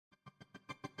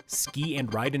Ski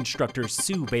and ride instructors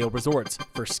sue Vail Resorts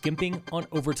for skimping on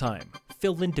overtime.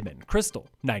 Phil Lindemann, Krystal,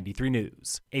 93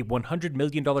 News. A $100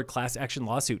 million class action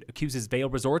lawsuit accuses Vail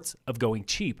Resorts of going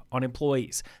cheap on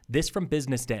employees. This from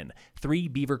Business Den. 3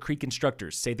 Beaver Creek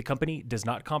instructors say the company does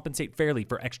not compensate fairly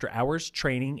for extra hours,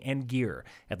 training, and gear.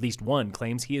 At least one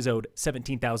claims he is owed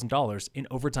 $17,000 in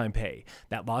overtime pay.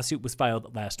 That lawsuit was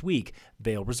filed last week.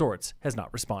 Vail Resorts has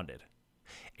not responded.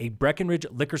 A Breckenridge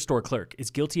liquor store clerk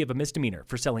is guilty of a misdemeanor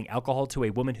for selling alcohol to a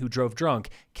woman who drove drunk,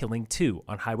 killing 2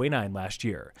 on Highway 9 last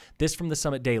year. This from the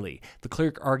Summit Daily. The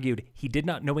clerk argued he did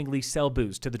not knowingly sell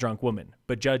booze to the drunk woman,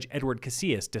 but Judge Edward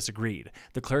Casillas disagreed.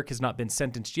 The clerk has not been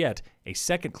sentenced yet. A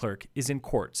second clerk is in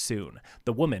court soon.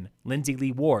 The woman, Lindsay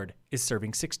Lee Ward, is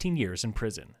serving 16 years in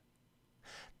prison.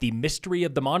 The mystery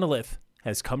of the monolith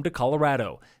has come to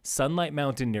Colorado. Sunlight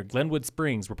Mountain near Glenwood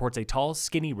Springs reports a tall,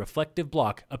 skinny, reflective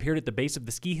block appeared at the base of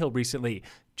the ski hill recently,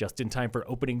 just in time for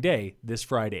opening day this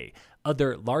Friday.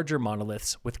 Other larger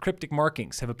monoliths with cryptic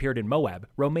markings have appeared in Moab,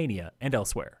 Romania, and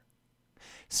elsewhere.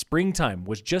 Springtime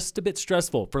was just a bit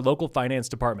stressful for local finance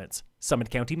departments.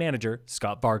 Summit County Manager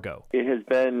Scott Vargo. It has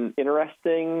been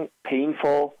interesting,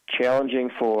 painful, challenging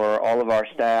for all of our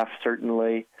staff,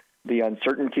 certainly. The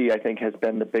uncertainty, I think, has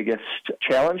been the biggest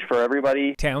challenge for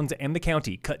everybody. Towns and the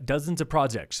county cut dozens of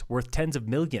projects worth tens of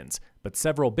millions, but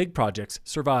several big projects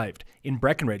survived. In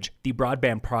Breckenridge, the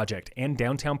broadband project and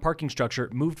downtown parking structure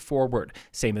moved forward,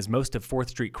 same as most of 4th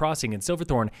Street Crossing in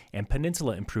Silverthorne and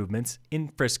peninsula improvements in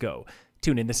Frisco.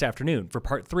 Tune in this afternoon for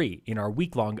part 3 in our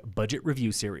week-long budget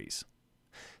review series.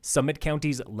 Summit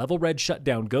County's Level Red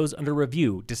shutdown goes under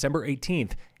review December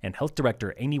 18th, and Health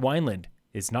Director Amy Wineland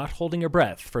is not holding her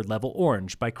breath for Level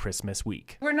Orange by Christmas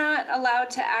week. We're not allowed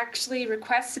to actually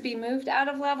request to be moved out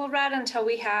of Level Red until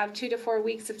we have 2 to 4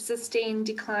 weeks of sustained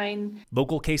decline.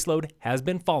 Local caseload has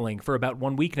been falling for about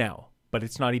 1 week now, but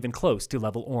it's not even close to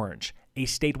Level Orange. A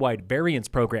statewide variance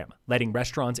program letting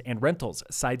restaurants and rentals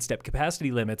sidestep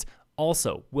capacity limits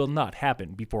also will not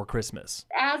happen before Christmas.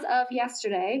 As of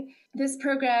yesterday, this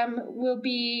program will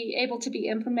be able to be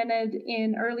implemented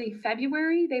in early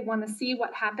February. They want to see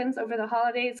what happens over the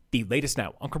holidays. The latest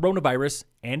now on coronavirus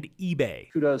and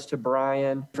eBay. Kudos to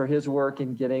Brian for his work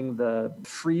in getting the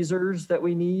freezers that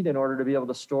we need in order to be able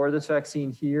to store this vaccine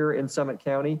here in Summit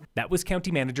County. That was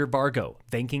County Manager Vargo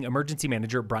thanking Emergency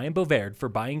Manager Brian Bovaird for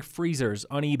buying freezers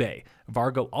on eBay.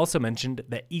 Vargo also mentioned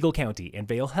that Eagle County and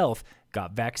Vail Health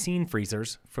got vaccine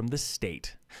freezers from the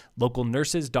state. Local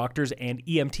nurses, doctors, and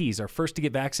EMTs are first to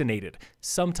get vaccinated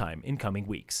sometime in coming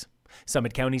weeks.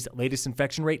 Summit County's latest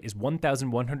infection rate is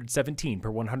 1,117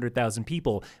 per 100,000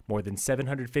 people, more than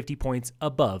 750 points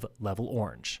above Level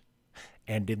Orange.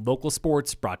 And in local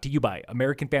sports, brought to you by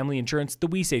American Family Insurance, the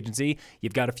Weiss Agency,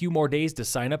 you've got a few more days to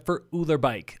sign up for Uller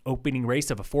Bike, opening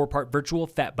race of a 4-part virtual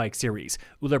fat bike series.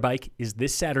 Uller Bike is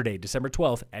this Saturday, December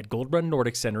 12th at Gold Run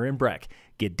Nordic Center in Breck.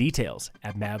 Get details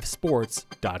at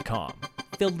mavsports.com.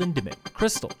 Phil Lindemann,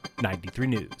 Krystal, 93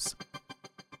 News.